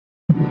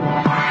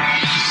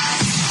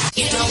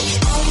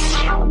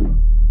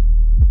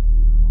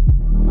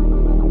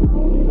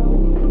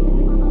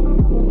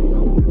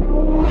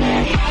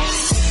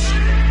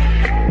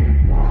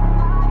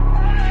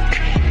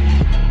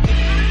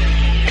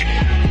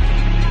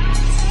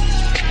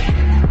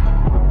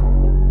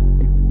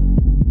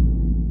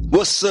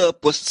What's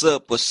up? What's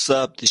up? What's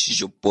up? This is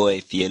your boy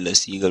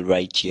Fearless Eagle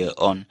right here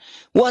on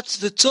What's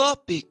the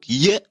Topic?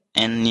 Yeah,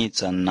 and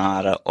it's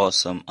another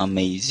awesome,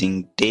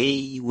 amazing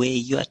day where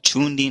you are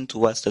tuned in to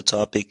What's the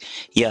Topic.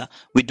 Yeah,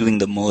 we're doing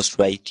the most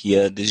right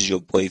here. This is your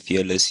boy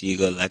Fearless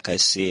Eagle, like I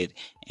said,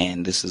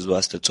 and this is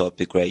What's the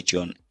Topic right here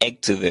on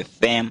Active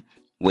FM,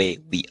 where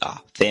we are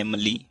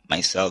family.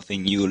 Myself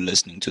and you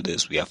listening to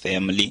this, we are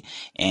family,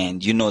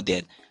 and you know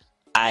that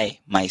I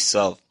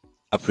myself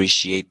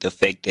appreciate the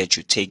fact that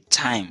you take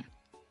time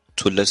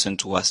to listen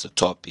to What's the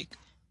Topic.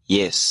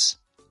 Yes,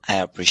 I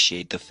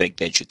appreciate the fact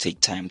that you take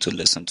time to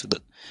listen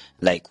to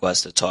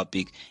What's the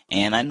Topic.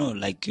 And I know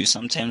you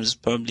sometimes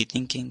probably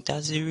thinking,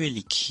 does he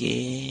really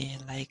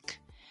care?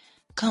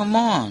 Come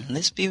on,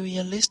 let's be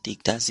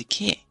realistic. Does he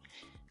care?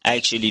 I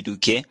actually do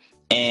care.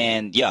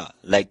 And yeah,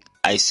 like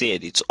I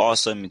said, it's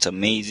awesome, it's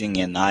amazing,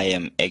 and I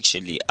am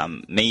actually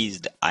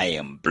amazed. I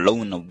am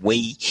blown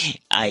away.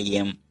 I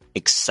am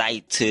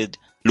excited.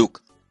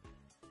 Look,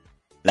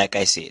 like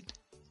I said,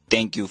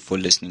 thank you for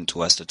listening to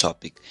What's the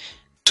Topic.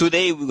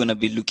 Today we're going to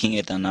be looking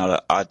at another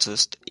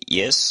artist.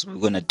 Yes, we're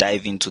going to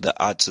dive into the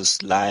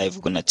artist's life.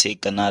 We're going to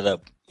take another,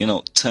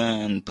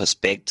 turn,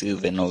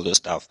 perspective and all the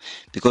stuff.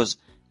 Because,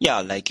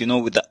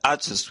 with the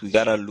artists, we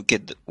got to look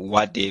at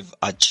what they've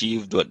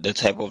achieved, what the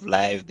type of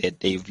life that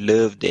they've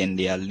lived and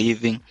they are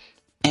living.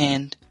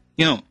 And,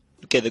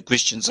 look at the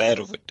Christian side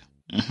of it.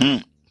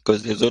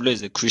 Because there's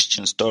always a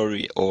Christian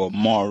story or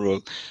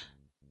moral.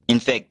 In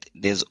fact,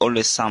 there's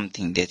always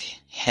something that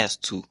has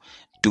to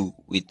do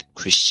with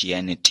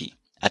Christianity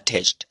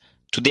attached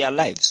to their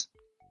lives.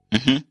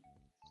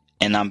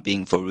 And I'm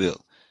being for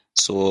real.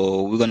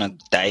 So we're going to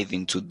dive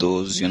into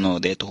those,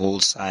 that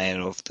whole side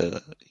of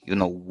the,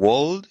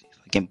 world, if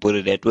I can put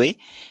it that way.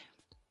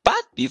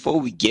 But before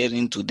we get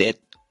into that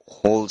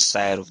whole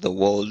side of the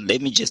world,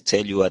 let me just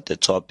tell you what the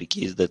topic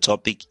is. The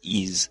topic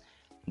is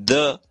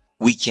The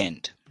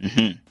Weeknd.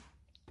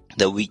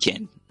 The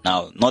Weeknd.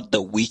 Now, not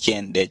the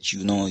weekend that,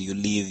 you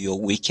leave your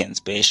weekend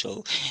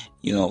special,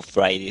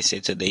 Friday,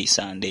 Saturday,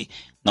 Sunday.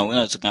 No, we're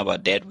not talking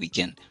about that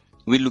weekend.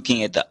 We're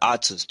looking at the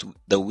artist,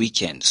 The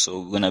Weeknd.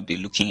 So we're going to be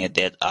looking at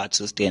that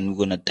artist and we're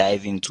going to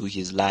dive into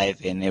his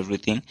life and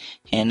everything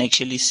and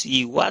actually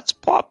see what's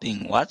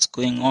popping, what's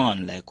going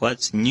on,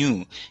 what's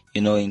new,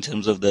 in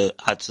terms of the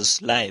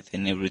artist's life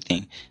and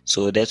everything.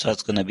 So that's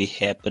what's going to be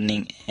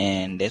happening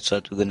and that's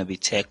what we're going to be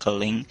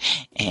tackling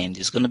and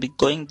it's going to be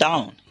going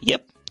down.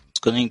 Yep.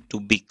 Going to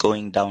be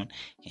going down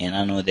and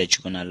I know that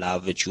you're gonna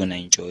love it, you're gonna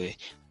enjoy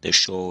the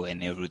show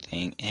and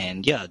everything.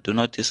 And yeah, do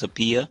not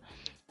disappear.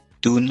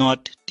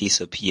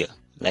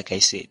 Like I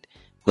said,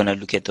 we're gonna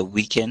look at The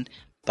Weeknd,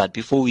 but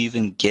before we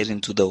even get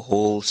into the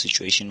whole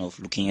situation of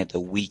looking at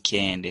The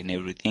Weeknd and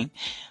everything,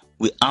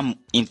 I'm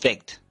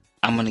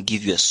gonna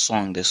give you a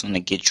song that's gonna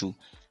get you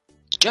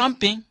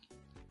jumping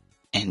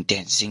and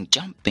dancing,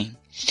 jumping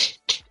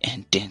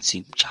and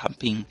dancing,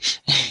 jumping.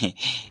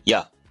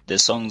 Yeah, the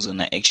song's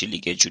gonna actually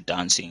get you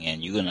dancing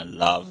and you're gonna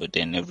love it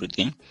and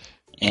everything.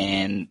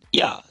 And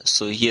yeah,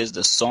 so here's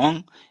the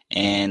song,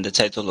 and the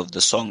title of the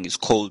song is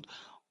called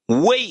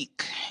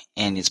Wake,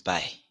 and it's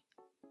by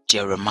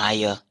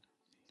Jeremiah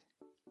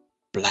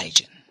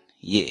Blygen.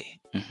 Yeah.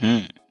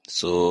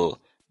 So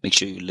make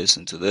sure you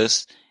listen to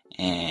this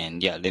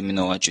and yeah, let me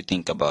know what you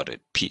think about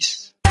it.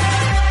 Peace.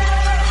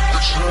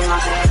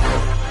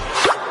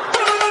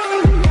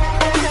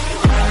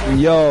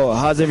 Yo,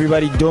 how's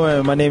everybody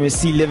doing? My name is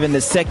C Living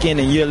II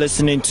and you're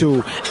listening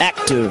to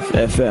Active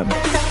FM.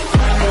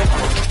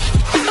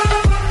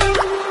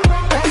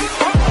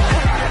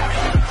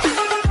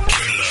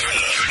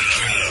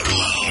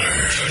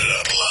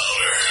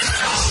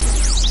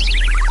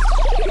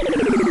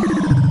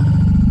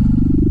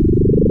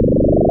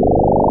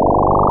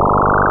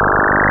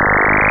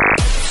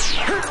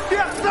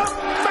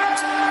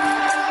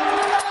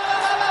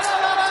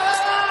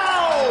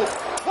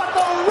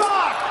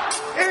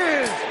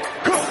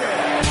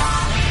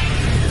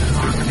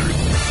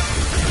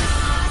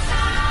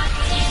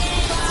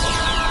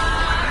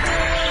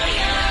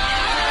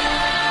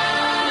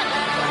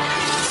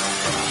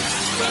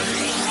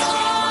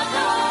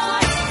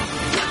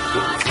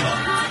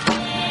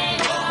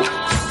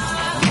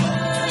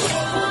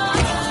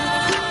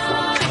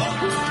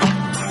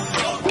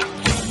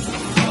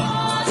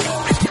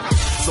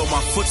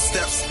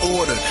 Footsteps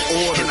ordered,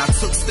 and I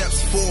took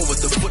steps forward,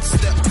 the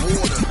footstep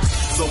order.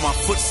 So my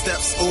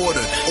footsteps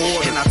ordered,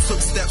 and I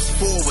took steps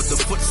forward, the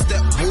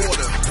footstep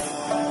order.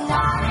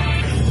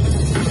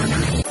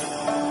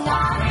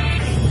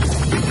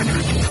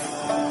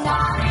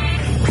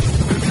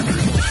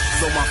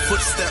 So my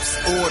footsteps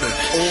ordered,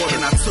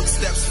 and I took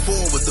steps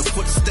forward, the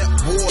footstep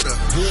water.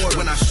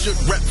 When I should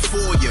rep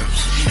for you,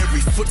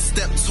 every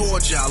footstep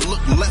toward you, I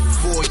look left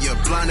for you.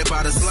 Blinded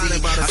by the sea,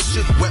 I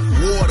should wet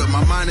water.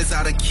 My mind is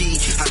out of key,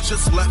 I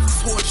just left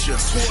torture.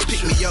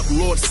 Pick me up,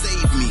 Lord,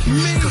 save me.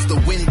 Cause the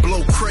wind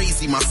blow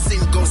crazy, my sin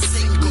go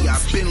sink me.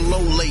 I've been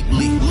low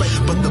lately,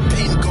 but the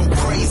pen go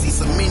crazy.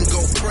 Some men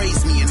go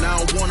praise me, and I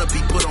don't wanna be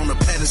put on a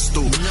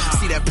pedestal.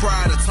 See that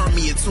pride will turn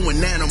me into an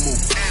animal.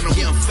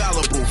 Yeah, I'm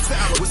fallible.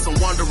 With some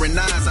wandering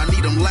eyes, I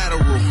need them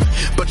lateral.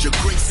 But your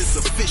grace is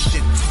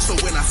sufficient. So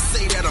when I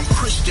say that I'm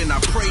Christian, I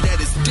pray that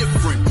it's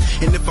different.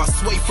 And if I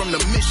sway from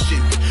the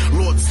mission,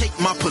 Lord, take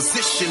my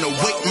position,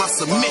 await my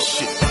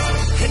submission.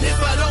 And if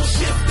I don't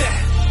shift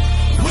that,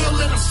 we'll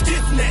let them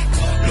stiff-necked.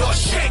 Lord,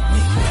 shake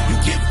me. You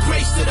give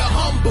grace to the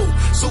humble.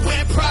 So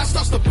when pride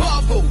starts to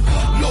bubble,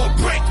 Lord,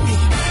 break me.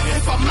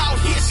 If I'm out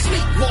here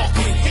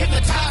sleepwalking,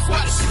 hypnotized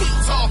by the sweet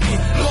talking,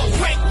 Lord,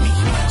 wake me.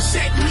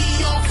 Set me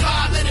on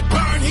fire, let it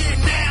burn here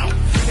now.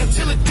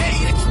 Until the day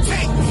that you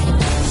take me.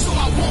 So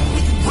I won't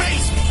when you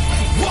raise me.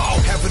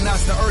 Whoa. Heaven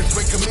as the earth,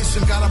 great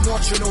commission, got our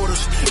marching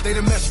orders. They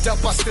done messed up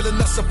by stealing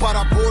us about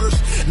our borders.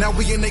 Now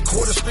we in their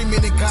quarters,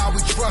 screaming in God we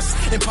trust.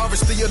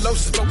 Impoverished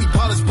theologians, but we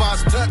polished by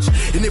his touch.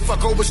 And if I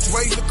go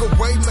astray, look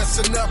away,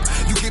 messing up.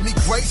 You give me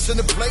grace in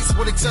a place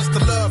where they test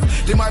the love.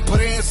 They might put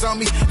hands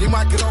on me, they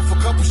might get off a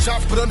couple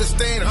shots, but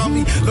understand,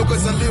 homie, long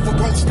as I live, I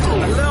won't stop.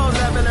 A little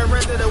leaven and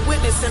render the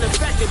witness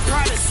ineffective.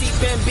 Pride to seep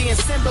in being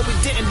sin, but we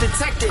didn't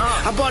detect it.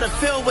 I bought a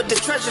field with the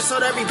treasure,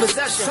 sold every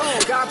possession.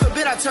 God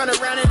forbid I turn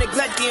around and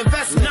neglect the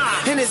investment.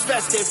 And it's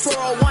vested,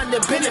 401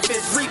 the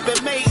benefits, reap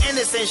and made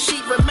innocent,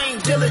 sheep remain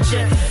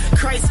diligent.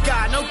 Christ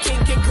God, no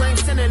king can claim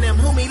synonym.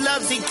 Whom he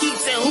loves, he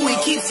keeps, and who he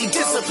keeps, he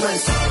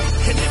disciplines.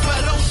 And if I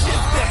don't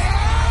shift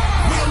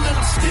that, we'll let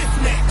them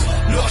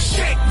stiff-necked. Lord,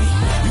 shake me.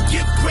 You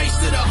give grace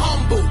to the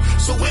humble.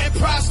 So when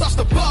pride starts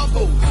to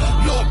bubble,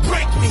 Lord,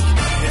 break me.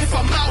 If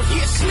I'm out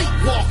here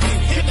sleepwalking,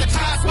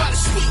 hypnotized by the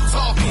sweet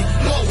talking,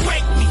 Lord,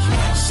 wake me.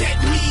 Set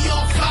me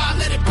on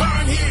fire, let it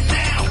burn here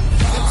now.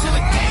 Until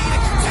the day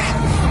that you take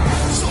me.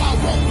 So I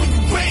won't when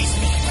you raise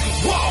me.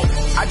 Whoa.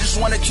 I just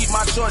wanna keep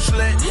my torch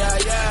lit.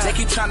 They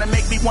keep trying to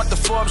make me want the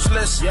Forbes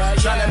list.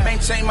 Trying to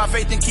maintain my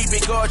faith and keep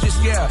it gorgeous.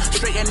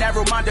 Straight and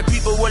narrow-minded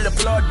people will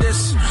applaud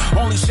this.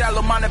 Only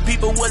shallow-minded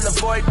people will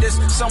avoid this.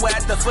 Somewhere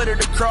at the foot of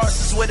the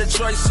cross is where the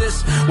choice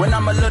is. When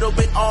I'm a little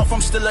bit off,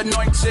 I'm still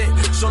anointed.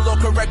 So Lord,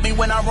 correct me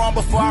when I'm wrong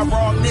before I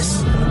wrong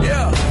this.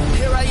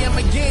 Here I am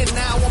again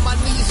now on my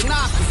knees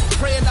knocking.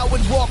 Praying I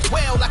would walk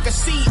well like a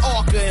sea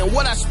orca. And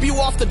what I spew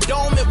off the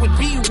dome, it would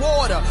be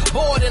water.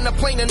 Bored in a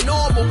plane of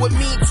normal would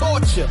mean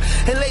torture.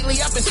 And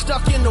lately I've been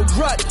stuck in the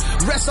rut,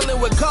 wrestling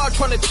with God,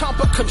 trying to chomp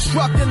or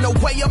construct. In the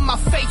way of my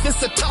faith,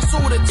 it's a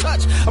tussle to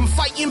touch. I'm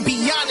fighting,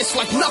 be honest,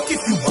 like knuck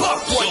if you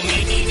buck. So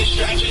many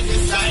distractions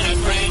inside I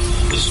pray.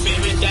 The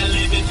spirit that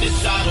liveth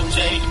inside will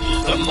take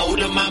the mode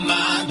of my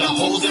mind, the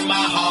holes in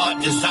my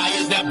heart,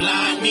 desires that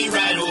blind me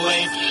right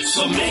away.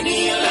 So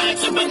many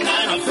alliance of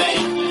benign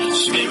faith.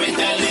 Spirit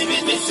that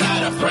liveth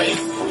inside I pray.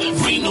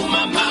 Renew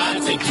my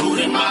mind, take root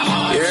in my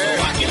heart, so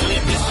I can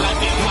live this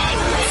life in wide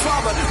away.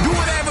 Father, do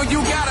whatever you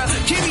gotta.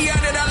 Keep me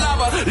out of that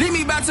lava. Lead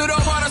me back to the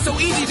water so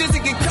easy just to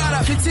get caught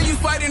up. Continue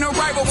fighting a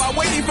rival while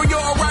waiting for your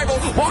arrival.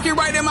 Walking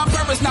right in my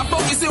purpose, not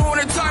focusing on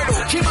the title.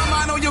 Keep my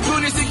mind on your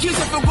goodness and keep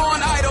it from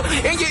going idle.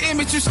 In your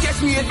image you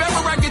sketch me. If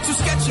ever I get too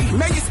sketchy,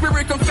 may your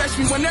spirit confess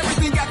me. When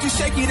everything got too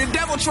shaky, the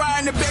devil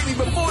trying to bait me.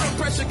 Before the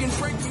pressure can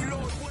break me,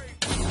 Lord.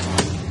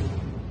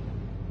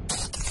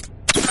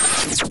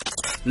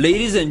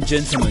 Ladies and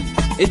gentlemen,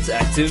 it's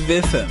Active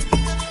FM.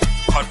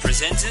 Hot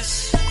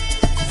presenters,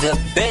 the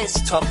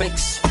best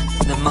topics,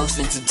 the most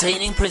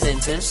entertaining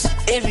presenters,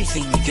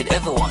 everything you could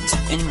ever want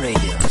in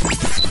radio.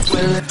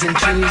 We're lifting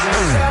Jesus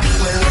up,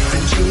 we're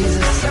lifting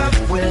Jesus up,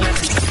 we're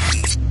lifting.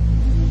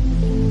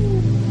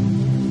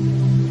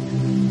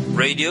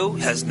 Radio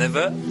has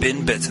never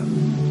been better.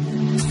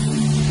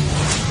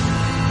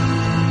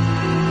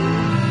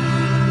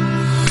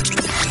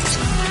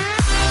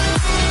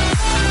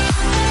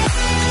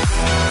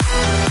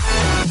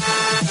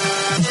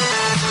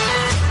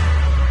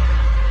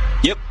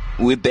 Yep,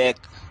 we're back.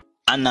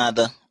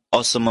 Another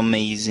awesome,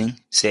 amazing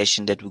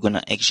session that we're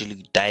gonna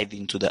actually dive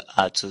into the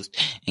artist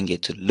and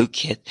get to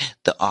look at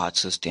the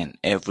artist and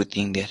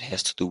everything that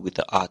has to do with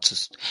the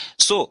artist.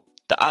 So,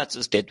 the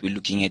artist that we're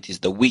looking at is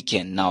The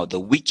Weeknd. Now, The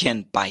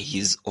Weeknd by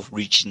his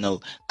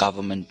original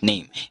government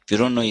name. If you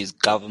don't know his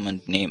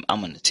government name,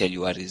 I'm gonna tell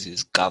you what is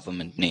his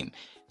government name.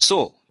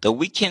 So, The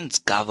Weeknd's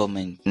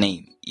government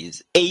name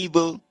is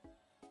Abel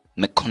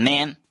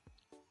Mekonnen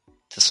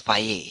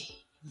Tesfaye.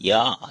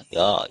 Yeah.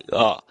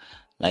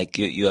 Like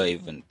you are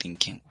even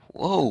thinking,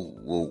 whoa.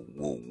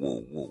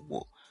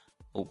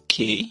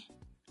 Okay.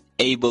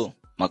 Abel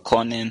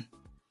Mekonnen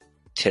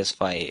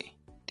Tesfaye.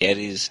 That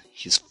is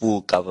his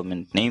full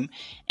government name.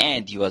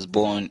 And he was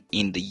born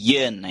in the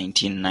year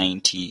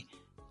 1990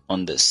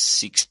 on the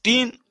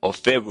 16th of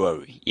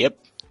February. Yep.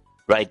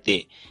 Right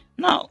there.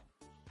 Now,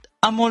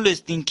 I'm always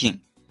thinking,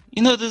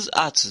 these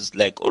artists,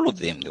 like all of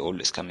them, they're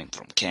always coming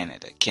from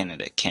Canada.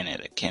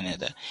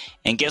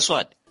 And guess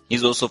what?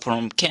 He's also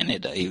from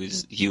Canada.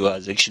 He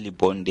was actually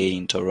born there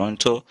in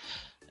Toronto,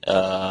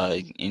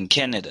 in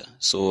Canada.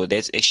 So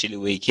that's actually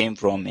where he came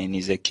from, and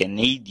he's a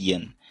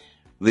Canadian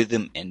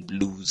rhythm and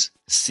blues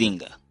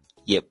singer.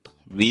 Yep,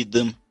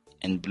 rhythm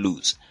and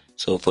blues.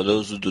 So for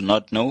those who do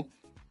not know,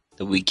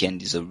 The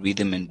Weeknd is a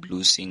rhythm and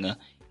blues singer,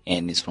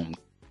 and he's from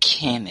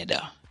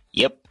Canada.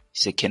 Yep,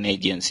 He's a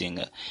Canadian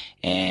singer,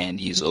 and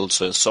he's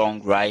also a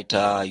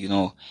songwriter,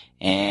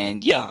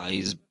 and yeah,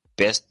 he's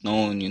best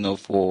known,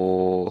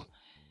 for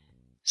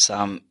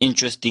some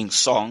interesting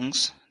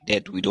songs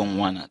that we don't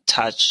want to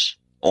touch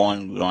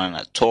on, we don't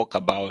want to talk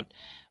about.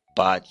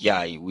 But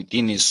yeah,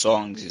 within his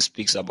songs, he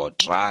speaks about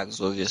drugs,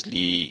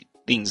 obviously,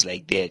 things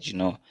like that,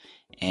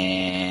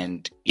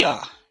 and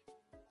yeah,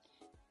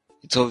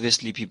 it's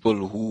obviously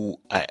people who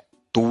are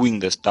doing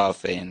the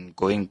stuff and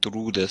going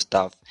through the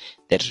stuff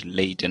that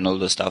relate and all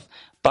the stuff.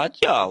 But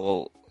yeah,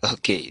 well,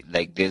 okay,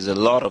 like there's a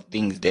lot of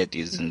things that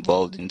is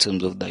involved in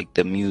terms of like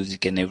the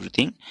music and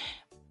everything.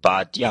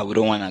 But yeah, we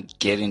don't want to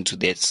get into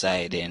that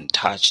side and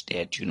touch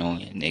that,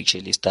 and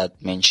actually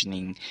start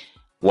mentioning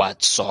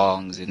what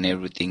songs and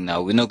everything.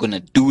 Now, we're not going to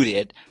do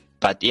that.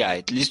 But yeah,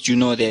 at least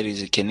there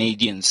is a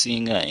Canadian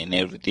singer and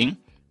everything.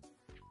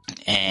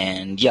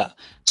 And yeah,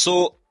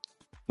 so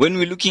when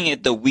we're looking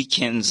at the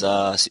Weeknd's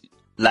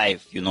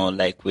live,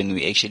 like when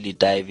we actually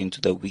dive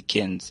into the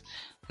Weeknd's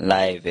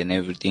live and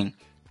everything,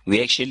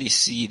 we actually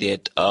see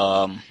that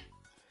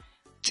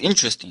it's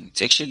interesting.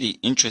 It's actually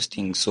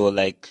interesting. So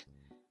like,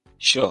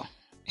 sure.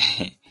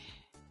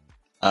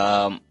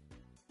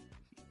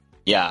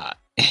 Yeah.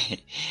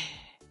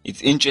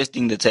 It's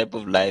interesting the type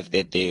of life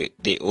that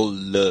they all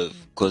live,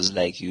 because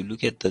like you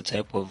look at the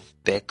type of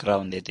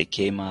background that they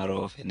came out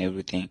of and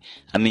everything.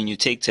 I mean, you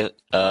take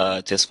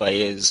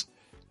Tesfaye's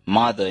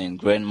mother and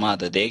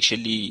grandmother, they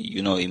actually,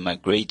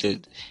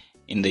 immigrated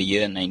in the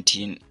year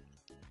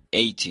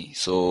 1980.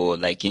 So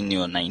like in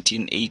your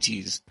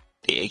 1980s,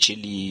 they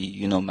actually,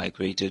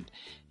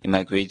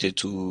 immigrated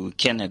to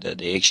Canada.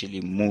 They actually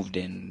moved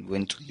and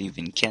went to live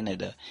in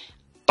Canada.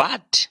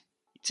 But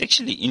it's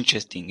actually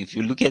interesting if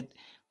you look at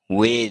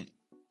where,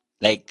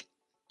 like,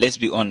 let's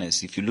be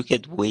honest, if you look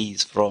at where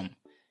he's from,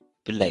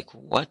 be like,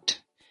 what?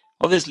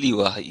 Obviously,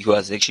 he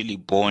was actually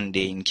born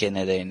there in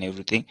Canada and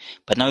everything.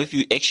 But now if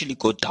you actually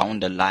go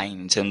down the line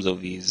in terms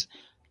of his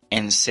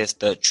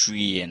ancestor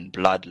tree and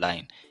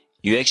bloodline,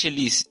 you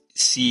actually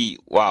see,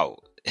 wow,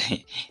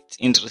 it's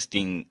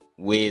interesting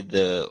where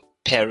the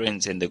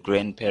parents and the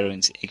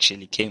grandparents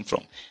actually came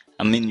from.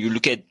 I mean, you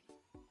look at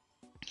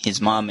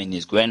his mom and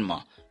his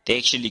grandma, they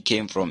actually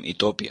came from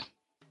Ethiopia.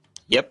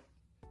 Yep.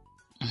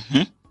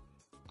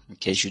 In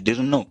case you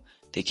didn't know,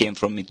 they came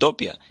from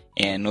Ethiopia,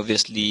 and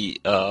obviously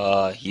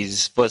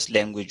his first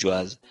language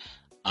was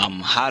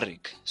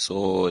Amharic.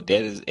 So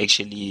that is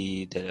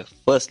actually the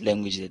first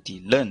language that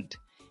he learned.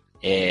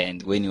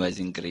 And when he was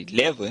in grade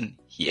 11,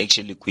 he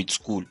actually quit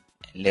school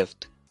and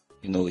left,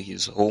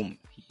 his home.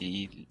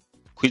 He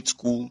quit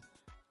school,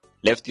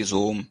 left his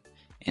home,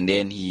 and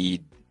then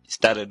he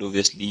started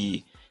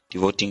obviously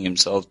devoting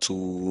himself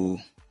to,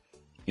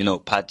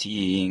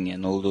 partying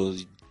and all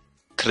those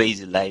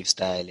crazy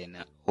lifestyle and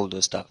all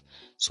those stuff.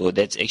 So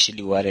that's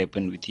actually what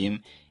happened with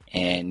him,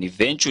 and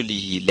eventually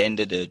he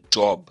landed a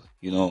job,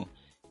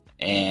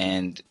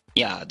 and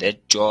yeah,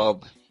 that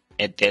job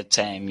at that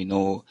time,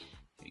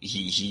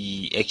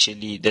 he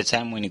actually, the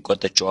time when he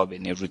got the job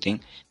and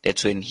everything,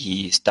 that's when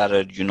he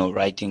started,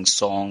 writing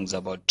songs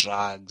about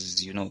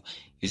drugs,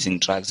 using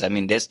drugs. I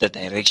mean, that's the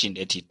direction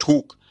that he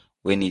took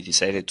when he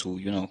decided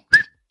to,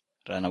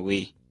 run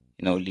away,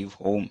 leave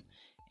home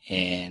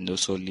and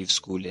also leave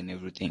school and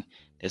everything.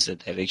 That's the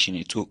direction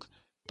he took.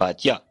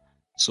 But yeah,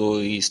 so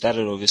he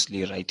started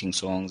obviously writing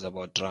songs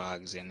about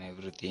drugs and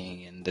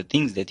everything, and the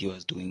things that he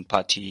was doing,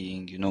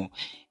 partying,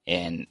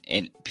 and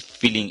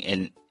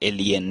feeling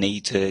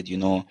alienated,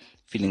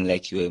 feeling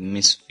like you're a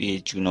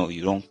misfit,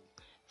 you don't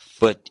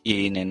fit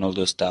in and all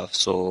those stuff.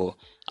 So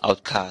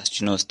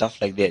outcast, stuff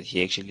like that.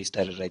 He actually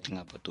started writing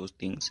about those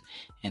things.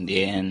 And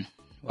then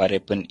what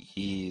happened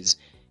is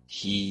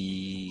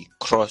he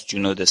crossed,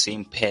 the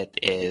same path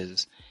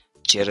as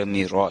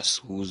Jeremy Ross,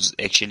 who's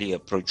actually a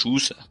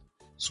producer.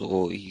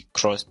 So he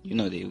crossed,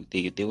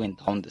 they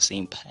went down the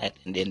same path,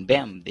 and then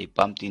bam, they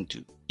bumped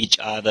into each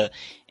other,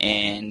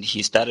 and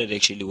he started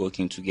actually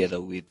working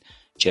together with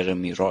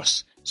Jeremy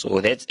Ross.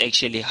 So that's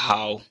actually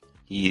how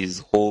his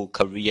whole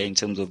career in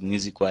terms of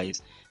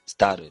music-wise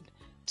started.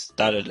 It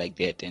started like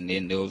that, and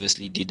then they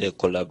obviously did a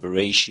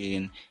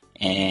collaboration,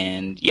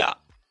 and yeah,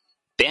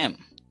 bam,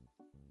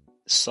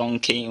 song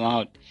came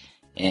out,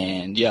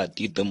 and yeah,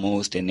 did the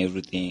most and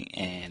everything,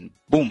 and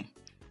boom,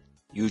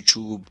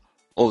 YouTube,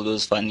 all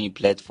those funny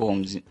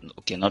platforms,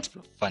 okay, not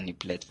funny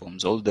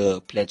platforms, all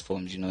the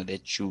platforms,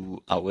 that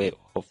you are aware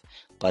of,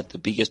 but the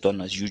biggest one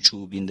was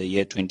YouTube in the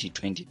year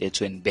 2020.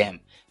 That's when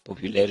bam,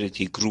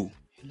 popularity grew.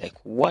 You're like,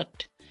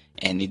 what?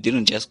 And it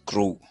didn't just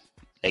grow,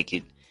 like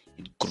it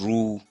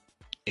grew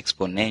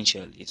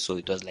exponentially. So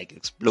it was like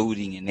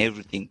exploding and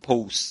everything,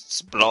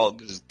 posts,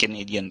 blogs,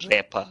 Canadian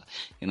rapper,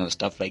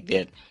 stuff like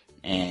that.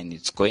 And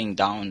it's going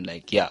down,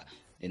 like, yeah.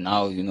 And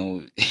now,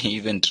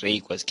 even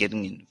Drake was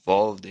getting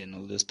involved and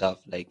all this stuff.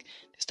 Like,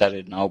 they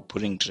started now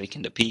putting Drake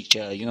in the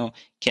picture,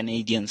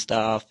 Canadian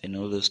stuff and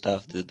all those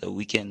stuff. The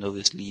Weeknd,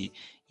 obviously,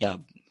 yeah,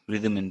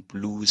 rhythm and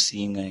blues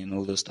singer and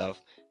all those stuff.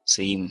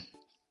 Same,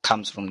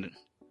 comes from,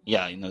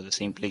 the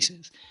same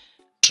places.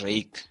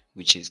 Drake,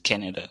 which is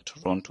Canada,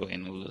 Toronto,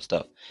 and all the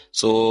stuff.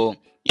 So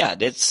yeah,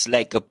 that's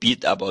like a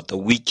bit about The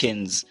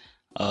Weeknd's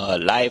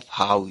life,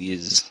 how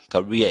his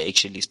career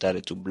actually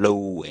started to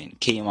blow and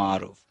came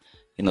out of,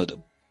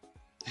 the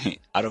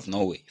out of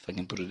nowhere, if I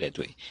can put it that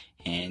way.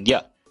 And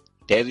yeah,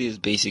 that is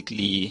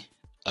basically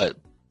a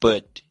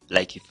bit,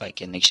 like if I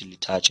can actually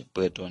touch a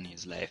bit on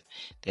his life,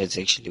 that's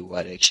actually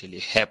what actually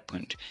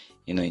happened,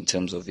 in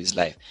terms of his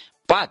life.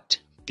 But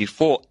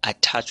before I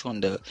touch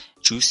on the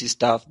juicy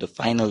stuff, the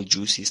final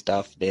juicy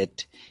stuff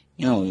that,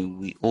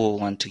 we all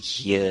want to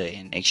hear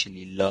and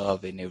actually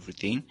love and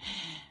everything,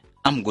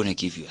 I'm going to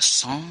give you a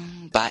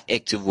song by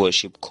Active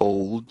Worship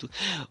called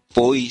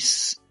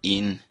Voice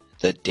in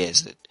the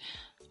Desert.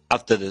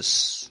 After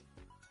this,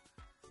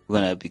 we're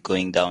going to be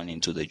going down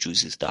into the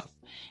juicy stuff.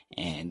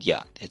 And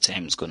yeah, that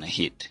time is going to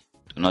hit.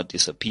 Do not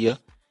disappear.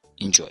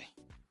 Enjoy.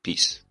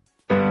 Peace.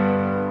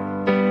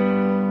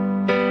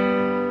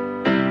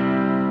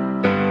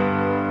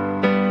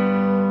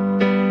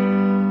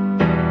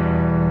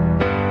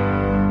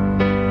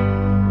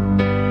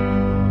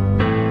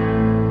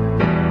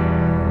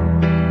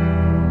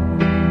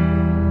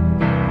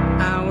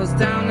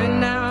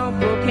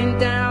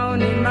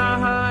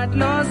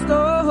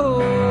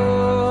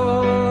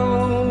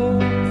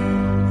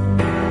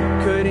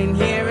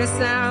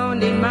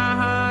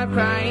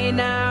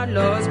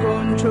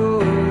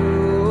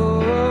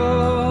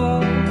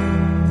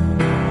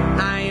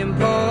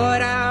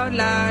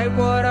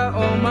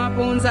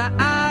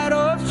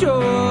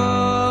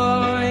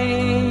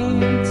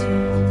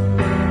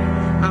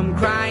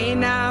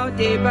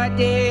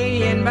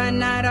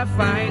 I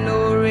find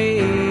no rest.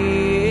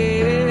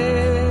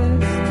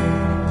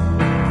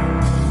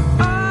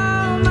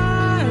 All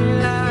my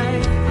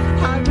life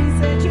I've been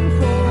searching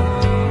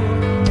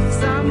for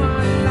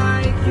someone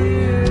like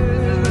you.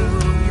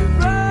 You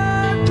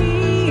brought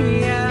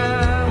me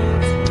out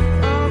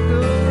of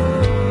the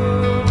world.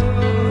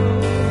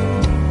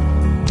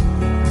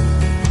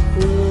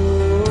 Oh,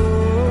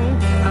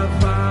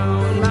 I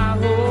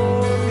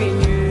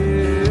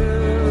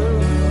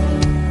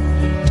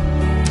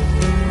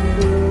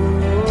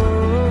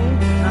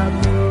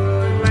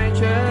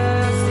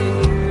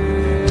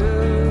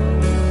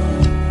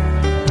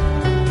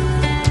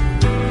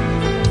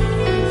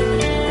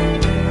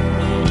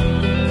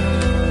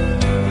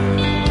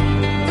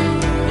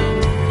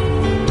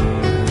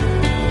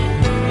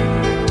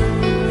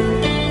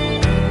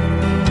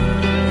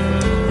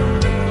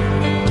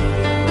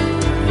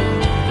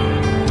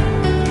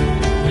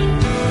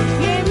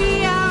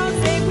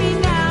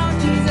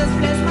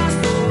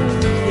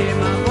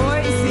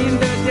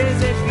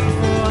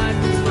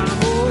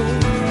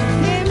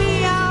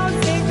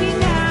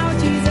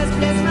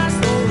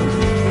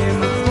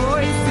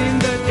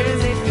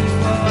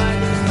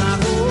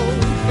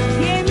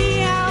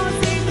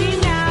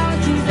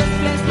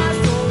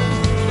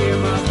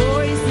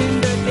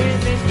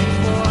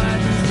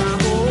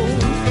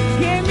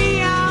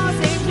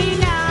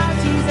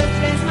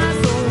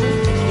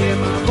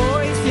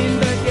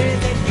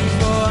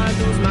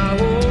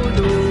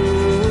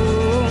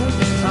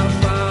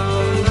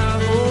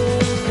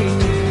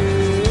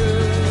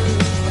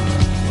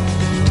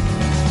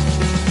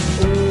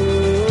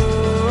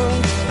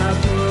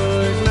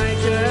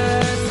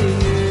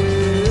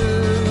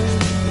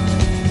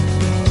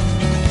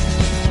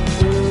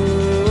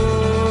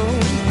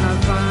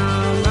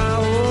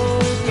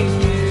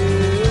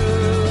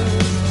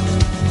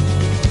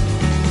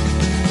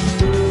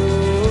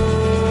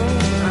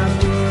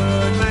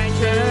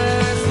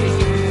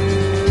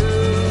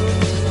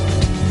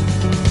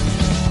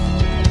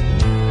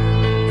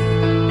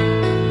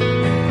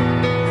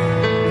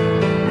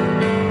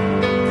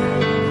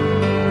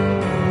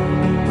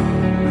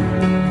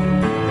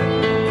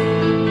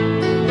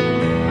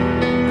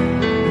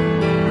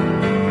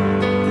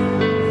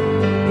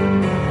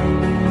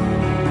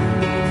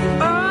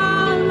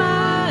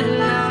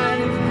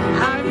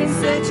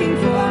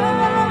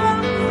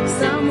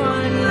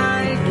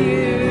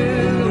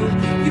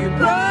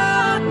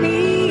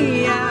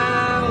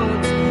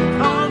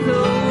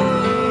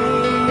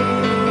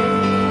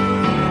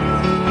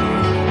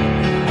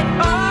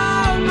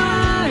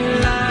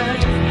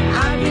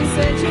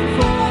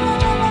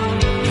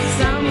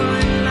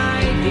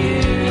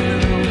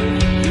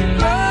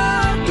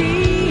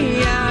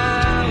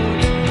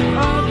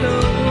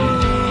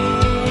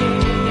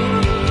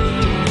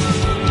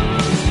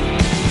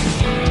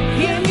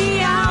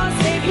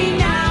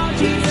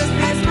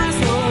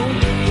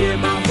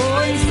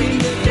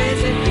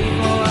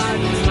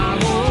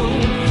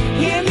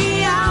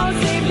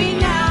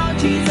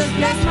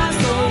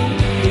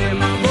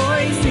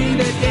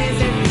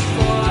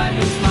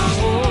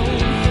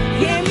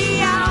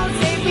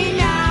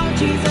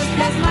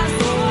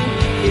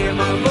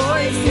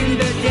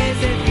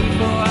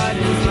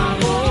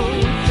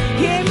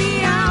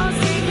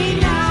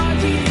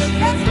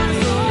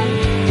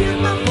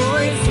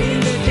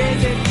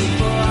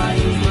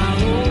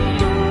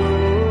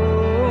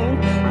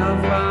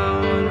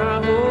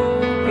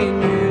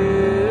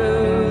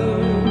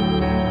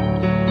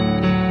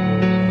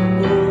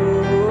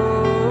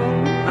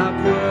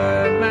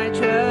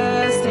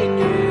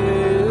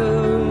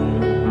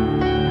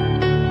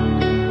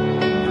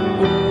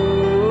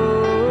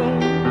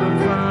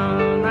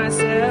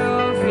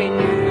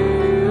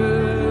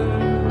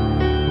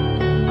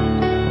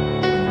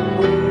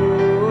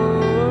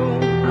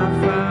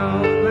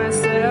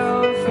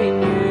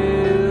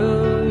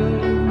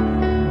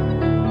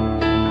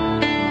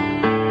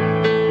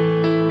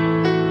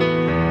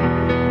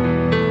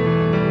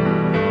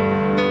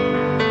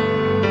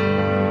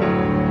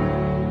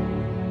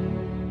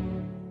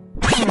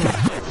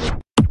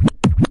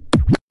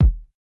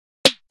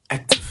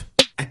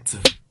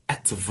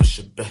active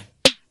worship,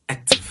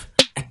 active,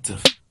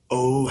 active,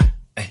 oh,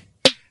 ay,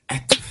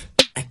 active,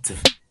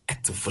 active,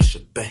 active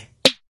worship,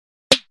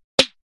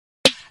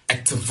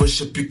 Active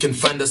worship, you can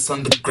find us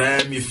on the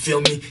gram, you feel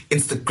me?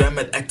 Instagram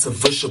at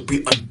active worship,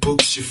 we on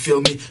books, you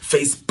feel me?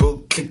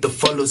 Facebook, click the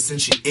follow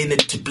since you're in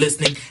it, keep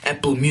listening.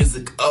 Apple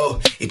Music, oh,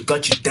 it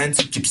got you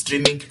dancing, keep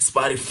streaming.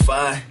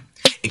 Spotify,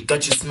 it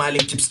got you smiling,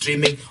 keep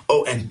streaming.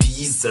 Oh, and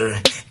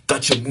Deezer,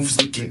 got your moves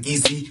looking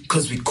easy,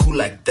 cause we cool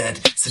like that.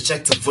 Search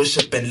active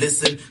worship and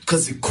listen,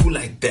 cause we cool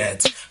like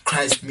that.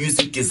 Christ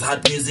music is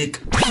hot music.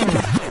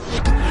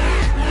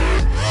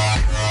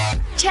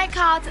 Check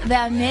out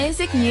their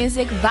music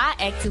by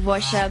Active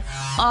Worship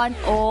on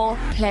all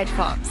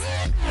platforms.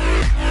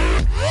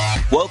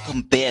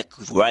 Welcome back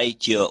right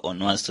here on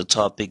What's the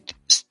Topic,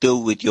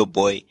 still with your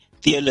boy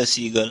Fearless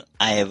Eagle.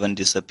 I haven't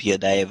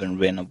disappeared, I haven't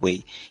ran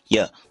away.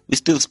 Yeah, we're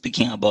still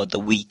speaking about The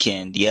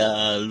Weeknd,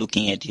 yeah,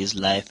 looking at his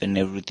life and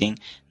everything.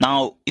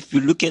 Now, if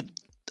you look at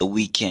The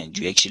Weeknd,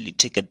 you actually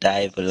take a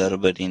dive a little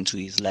bit into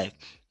his life,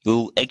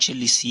 you'll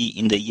actually see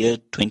in the year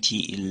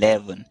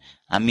 2011,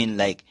 I mean,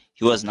 like,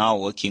 he was now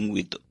working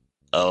with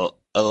a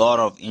lot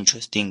of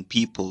interesting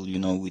people, you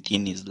know,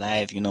 within his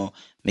life, you know,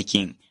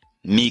 making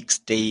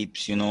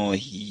mixtapes, you know,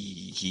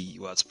 he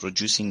was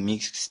producing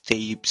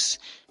mixtapes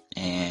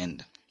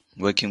and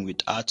working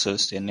with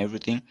artists and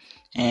everything.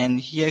 And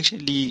he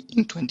actually,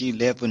 in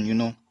 2011, you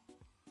know,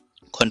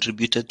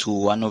 contributed to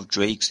one of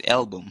Drake's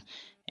album.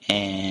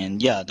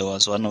 And yeah, there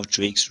was one of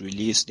Drake's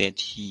release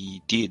that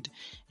he did.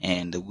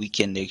 And The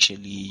Weeknd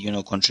actually, you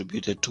know,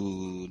 contributed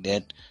to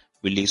that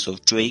release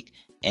of Drake.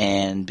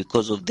 And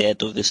because of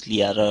that,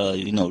 obviously, other,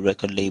 you know,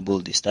 record label,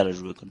 they started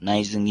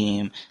recognizing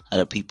him.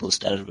 Other people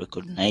started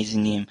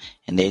recognizing him.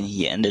 And then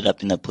he ended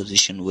up in a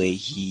position where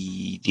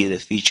he did a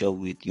feature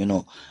with, you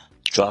know,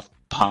 Daft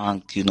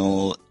Punk, you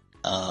know,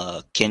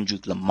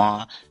 Kendrick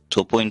Lamar,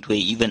 to a point where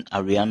even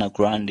Ariana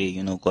Grande,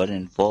 you know, got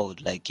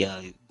involved. Like, yeah,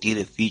 did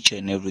a feature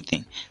and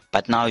everything.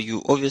 But now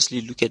you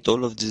obviously look at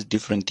all of these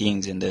different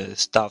things and the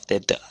stuff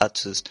that the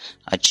artists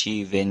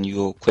achieve, and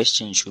your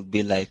question should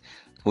be like,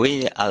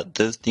 where are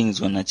those things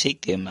gonna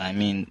take them? I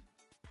mean,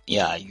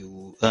 yeah,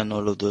 you earn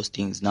all of those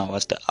things. Now,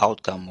 what's the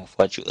outcome of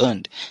what you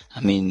earned? I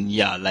mean,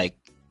 yeah, like,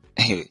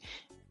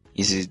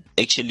 is it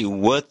actually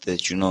worth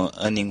it, you know,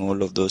 earning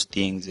all of those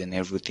things and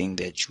everything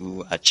that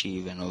you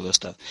achieve and all those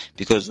stuff?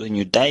 Because when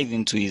you dive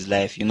into his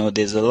life, you know,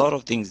 there's a lot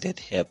of things that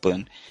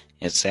happened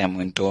as time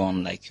went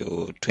on, like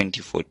your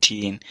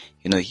 2014,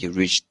 you know, he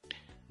reached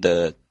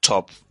the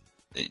top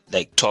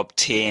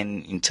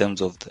 10 in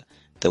terms of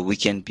the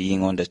Weeknd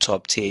being on the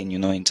top 10, you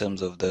know, in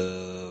terms of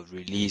the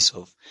release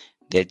of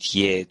that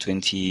year,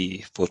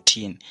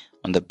 2014,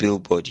 on the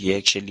Billboard. He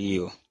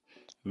actually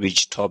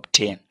reached top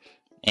 10.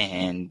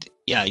 And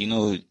yeah, you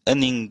know,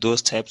 earning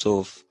those types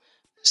of,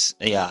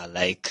 yeah,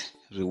 like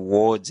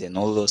rewards and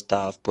all those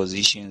stuff,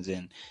 positions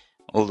and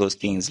all those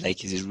things,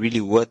 like, is it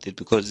really worth it?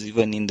 Because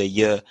even in the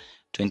year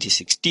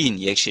 2016,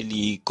 he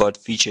actually got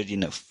featured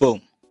in a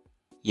film.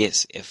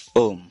 Yes, a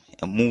film,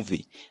 a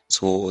movie.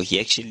 So he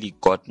actually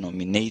got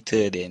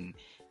nominated and,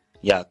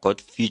 yeah, got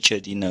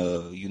featured in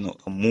a, you know,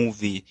 a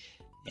movie,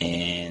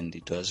 and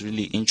it was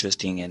really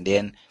interesting. And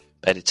then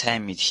by the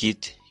time it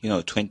hit, you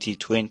know,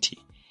 2020,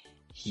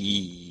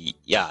 he,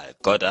 yeah,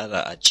 got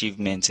other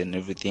achievements and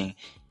everything.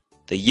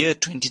 The year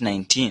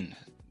 2019,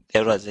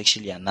 that was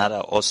actually another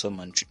awesome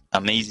and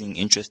amazing,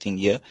 interesting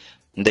year.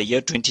 In the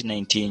year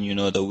 2019, you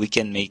know, The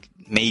Weeknd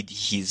made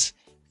his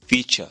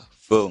feature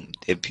film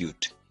debut.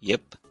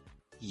 Yep,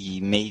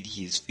 he made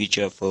his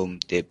feature film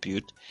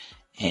debut,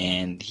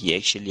 and he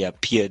actually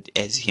appeared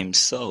as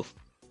himself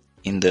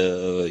in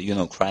the, you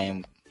know,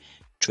 crime,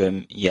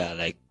 yeah,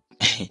 like,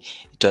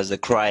 it was a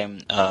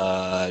crime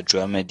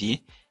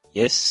dramedy.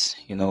 Yes,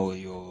 you know,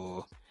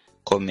 your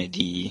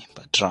comedy,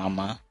 but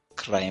drama,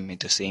 crime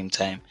at the same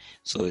time.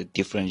 So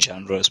different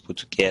genres put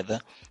together.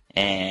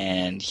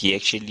 And he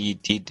actually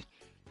did,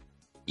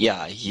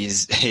 yeah,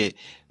 his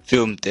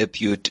film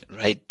debut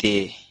right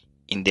there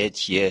in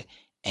that year.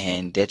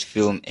 And that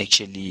film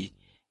actually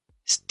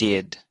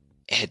starred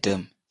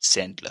Adam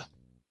Sandler.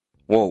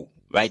 Whoa,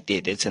 right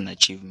there, that's an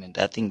achievement.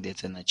 I think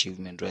that's an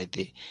achievement right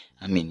there.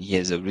 I mean, he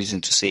has a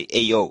reason to say, hey,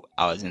 yo,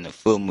 I was in a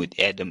film with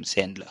Adam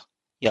Sandler.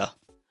 Yeah.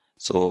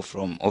 So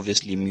from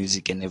obviously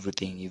music and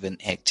everything, even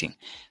acting.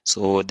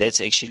 So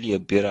that's actually a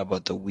bit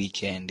about The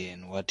Weeknd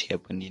and what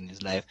happened in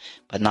his life.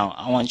 But now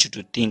I want you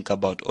to think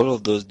about all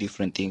of those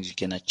different things. You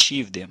can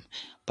achieve them.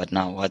 But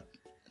now what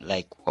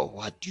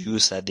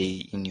use are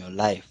they in your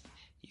life?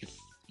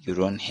 You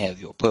don't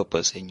have your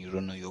purpose, and you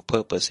don't know your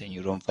purpose, and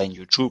you don't find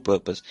your true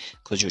purpose,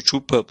 because your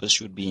true purpose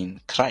should be in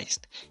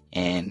Christ.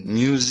 And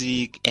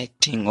music,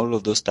 acting, all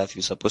of those stuff,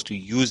 you're supposed to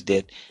use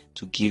that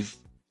to give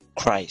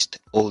Christ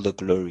all the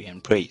glory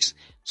and praise.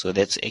 So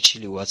that's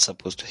actually what's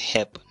supposed to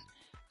happen.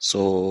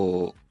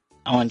 So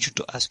I want you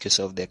to ask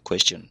yourself that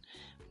question.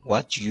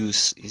 What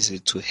use is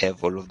it to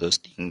have all of those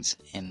things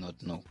and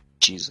not know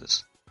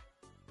Jesus?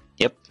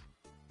 Yep.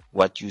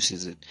 what use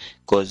is it?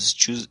 Because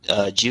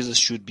Jesus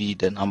should be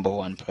the number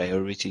one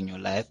priority in your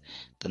life,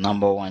 the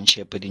number one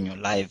shepherd in your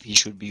life. He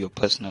should be your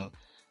personal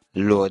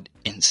Lord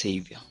and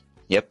Savior.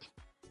 Yep.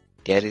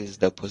 That is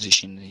the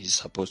position he's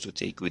supposed to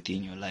take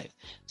within your life.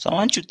 So I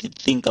want you to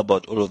think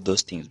about all of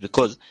those things,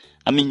 because,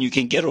 I mean, you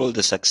can get all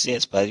the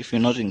success, but if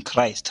you're not in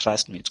Christ,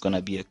 trust me, it's going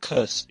to be a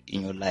curse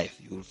in your life.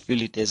 You will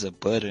feel it as a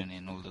burden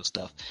and all those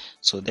stuff.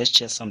 So that's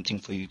just something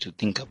for you to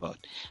think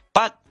about.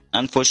 But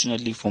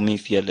unfortunately for me,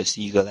 Fearless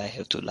Eagle, I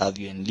have to love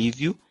you and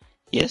leave you.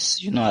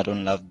 Yes, you know I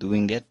don't love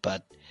doing that,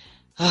 but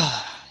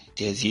it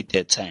has hit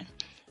that time.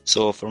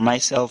 So for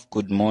myself,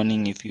 good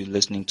morning if you're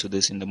listening to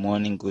this in the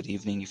morning, good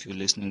evening if you're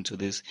listening to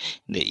this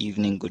in the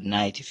evening, good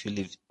night if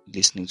you're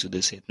listening to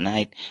this at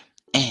night,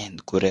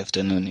 and good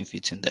afternoon if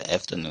it's in the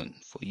afternoon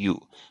for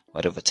you.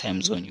 Whatever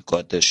time zone you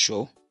got this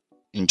show,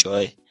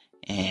 enjoy,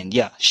 and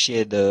yeah,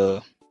 share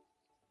the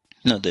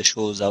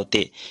shows out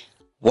there.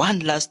 One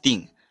last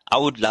thing, I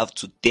would love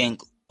to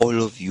thank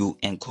all of you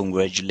and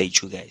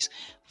congratulate you guys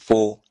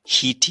for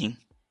hitting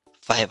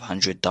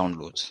 500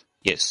 downloads.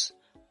 Yes.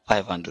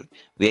 500.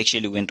 We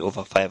actually went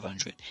over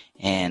 500,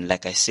 and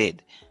like I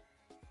said,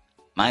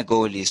 my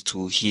goal is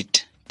to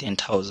hit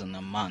 10,000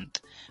 a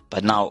month.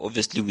 But now,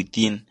 obviously,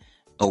 within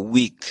a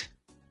week,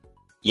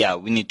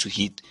 we need to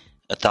hit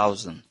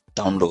 1,000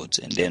 downloads,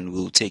 and then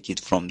we'll take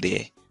it from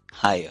there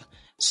higher.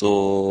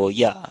 So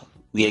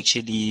we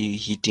actually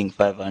hitting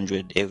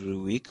 500 every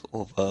week,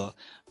 over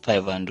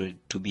 500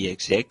 to be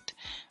exact.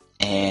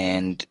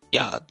 And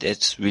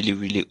that's really,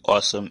 really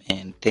awesome.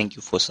 And thank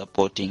you for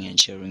supporting and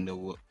sharing the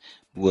word,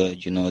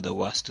 the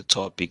What's the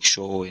Topic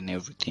show and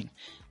everything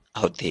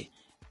out there.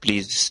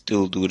 Please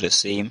still do the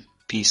same.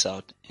 Peace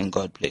out and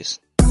God bless.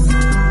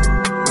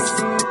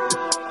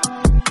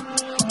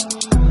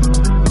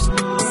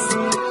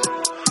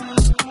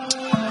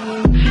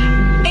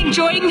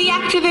 Enjoying the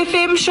Active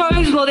FM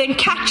shows? Well, then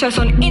catch us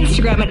on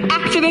Instagram at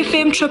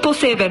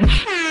ActiveFM777.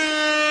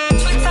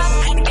 Twitter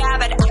at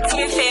Gab at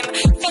ActiveFM.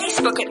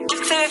 Facebook at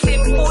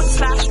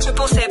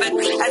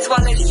ActiveFM/777, as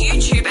well as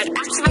YouTube at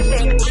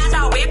ActiveFM and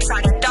our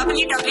website at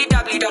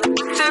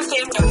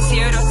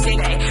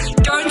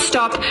www.activefm.co.za. Don't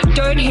stop,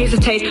 don't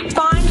hesitate.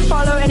 Find,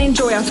 follow, and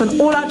enjoy us on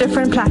all our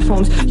different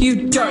platforms.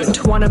 You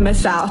don't want to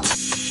miss out.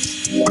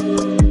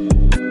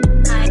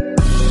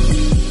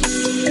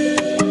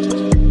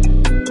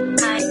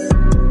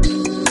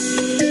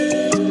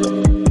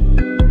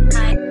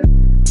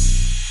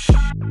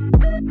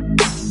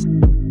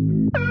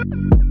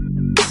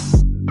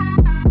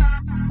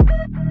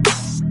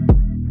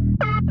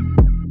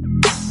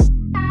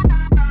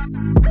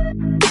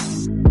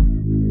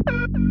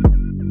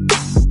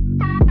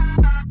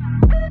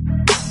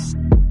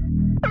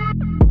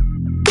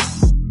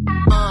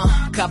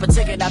 Cop a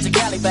ticket out to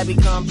Cali, baby,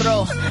 come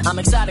through. I'm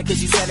excited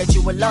cause you said that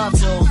you would love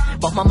to.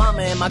 Both my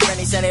mama and my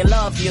granny said they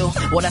love you.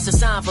 Well, that's a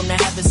sign from the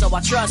heavens, so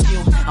I trust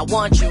you. I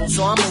want you,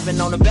 so I'm moving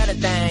on to better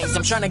things.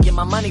 I'm trying to get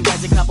my money,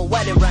 raise a couple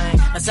wedding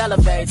rings. Let's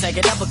elevate, take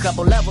it up a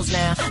couple levels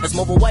now. Let's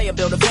move away and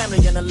build a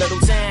family in a little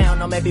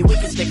town. Or maybe we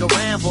can stick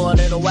around for a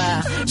little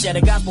while. Share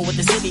the gospel with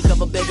the city,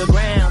 cover bigger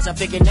grounds. I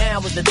figure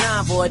now is the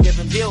time for a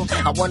different view.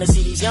 I wanna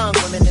see these young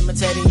women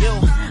imitating you.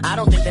 I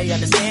don't think they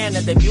understand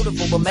that they're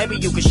beautiful, but maybe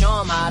you can show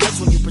them how it looks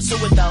when you pursue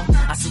it though.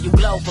 I see you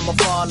glow from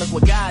afar, look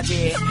what God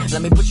did.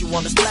 Let me put you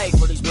on display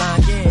for these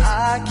blind kids.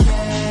 I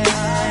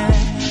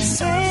can't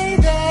say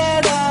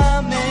that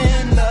I'm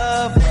in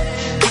love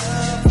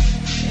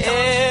with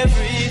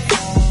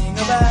everything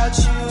about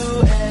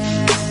you,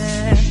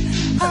 and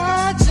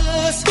I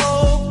just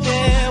hope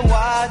they're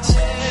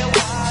watching.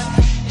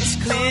 It's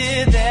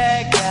clear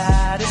that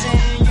God is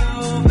in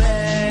you,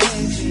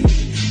 baby.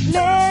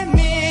 Let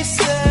me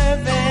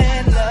serve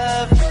and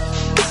love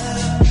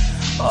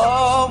you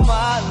all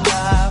my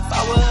life.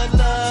 I would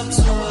love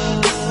to.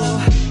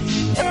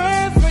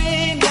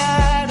 Every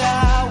night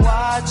I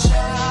watch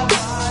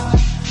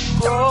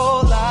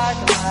grow like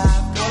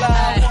life, grow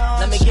like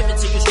let me give it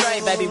to you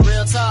straight, baby,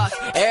 real talk.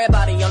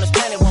 Everybody on this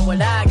planet want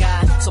what I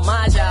got, so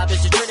my job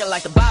is to treat it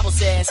like the Bible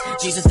says.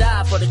 Jesus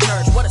died for the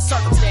church, what a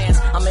circumstance.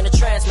 I'm in a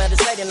trance,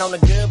 meditating on a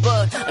good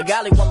book. A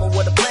godly woman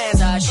with a plans,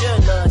 how I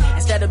should look.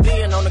 Instead of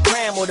being on the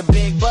gram with a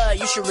big butt,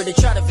 you should really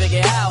try to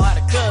figure out how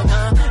to cook,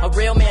 huh? A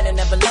real man that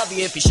never love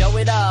you if you show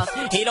it off.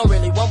 He don't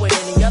really want what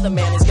any other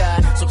man has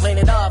got, so clean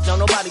it off. Don't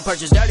nobody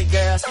purchase dirty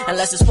girls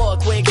unless it's for a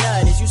quick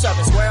nut. Is you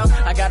serving squirrels?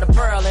 I got a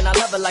pearl and I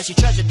love her like she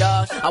treasure,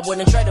 dog. I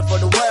wouldn't trade her for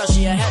the world,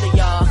 she ahead of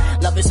y'all.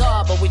 Love is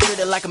hard, but we treat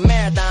it like a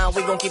marathon.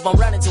 We gon' keep on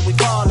running till we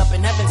fall up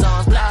in heaven's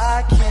arms.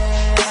 I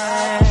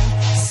can't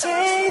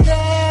say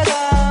that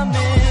I'm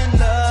in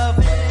love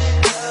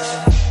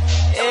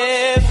with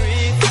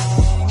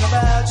everything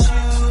about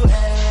you,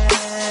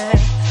 and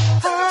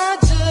I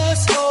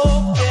just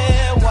hope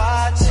they're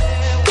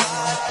watching.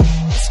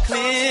 It's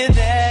clear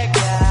that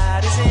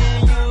God is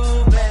in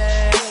you,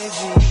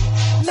 baby.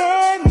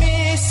 Let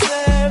me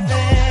serve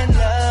and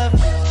love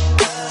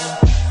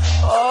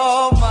you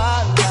all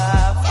my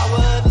life. I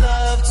would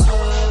love to.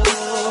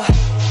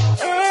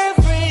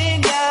 Every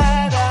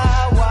night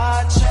I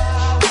watch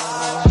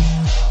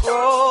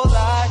grow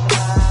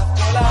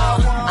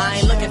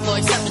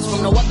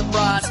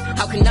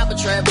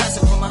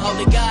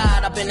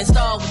I've been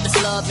installed with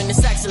this love and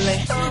it's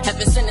excellent.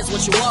 Heaven sent is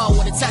what you are,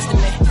 what a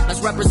testament.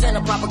 Let's represent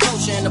a proper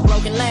culture in a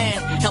broken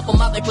land. Help them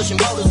out, they pushing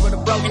motors with a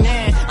broken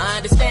hand. I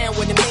understand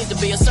what it means to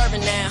be a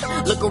servant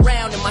now. Look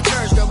around in my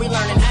church, girl, we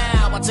learning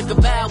how. I took a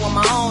vow on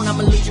my own,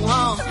 I'ma lead you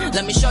home.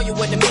 Let me show you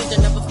what it means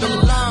to never feel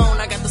alone.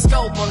 I got the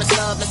scope on this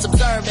love, let's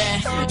observe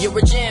that. You're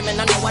a gem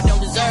and I know I don't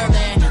deserve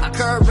that. I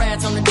curb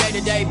rats on a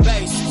day-to-day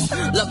basis.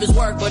 Love is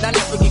work, but I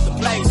never get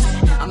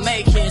complacent. I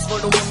make hits for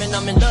the women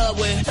I'm in love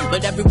with,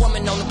 but every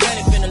woman on the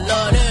planet finna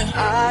love them.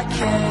 I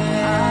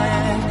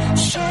can't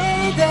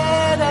say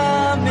that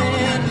I'm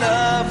in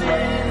love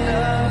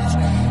with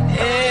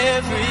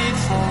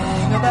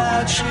everything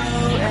about you,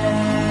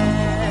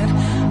 and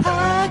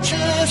I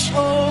just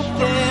hope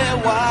they're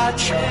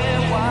watching.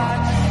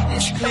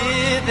 It's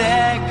clear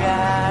that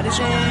God is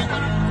in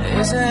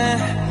you, isn't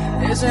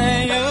you,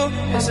 isn't you,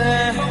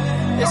 isn't you,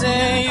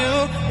 isn't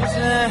you,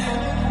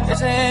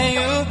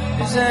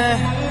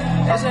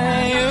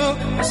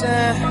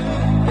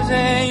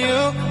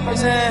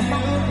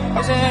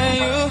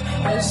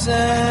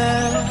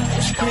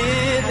 it's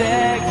clear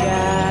that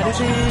God is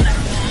in you,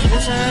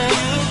 isn't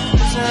you,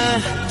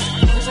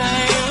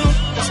 isn't you,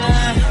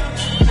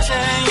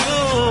 isn't you.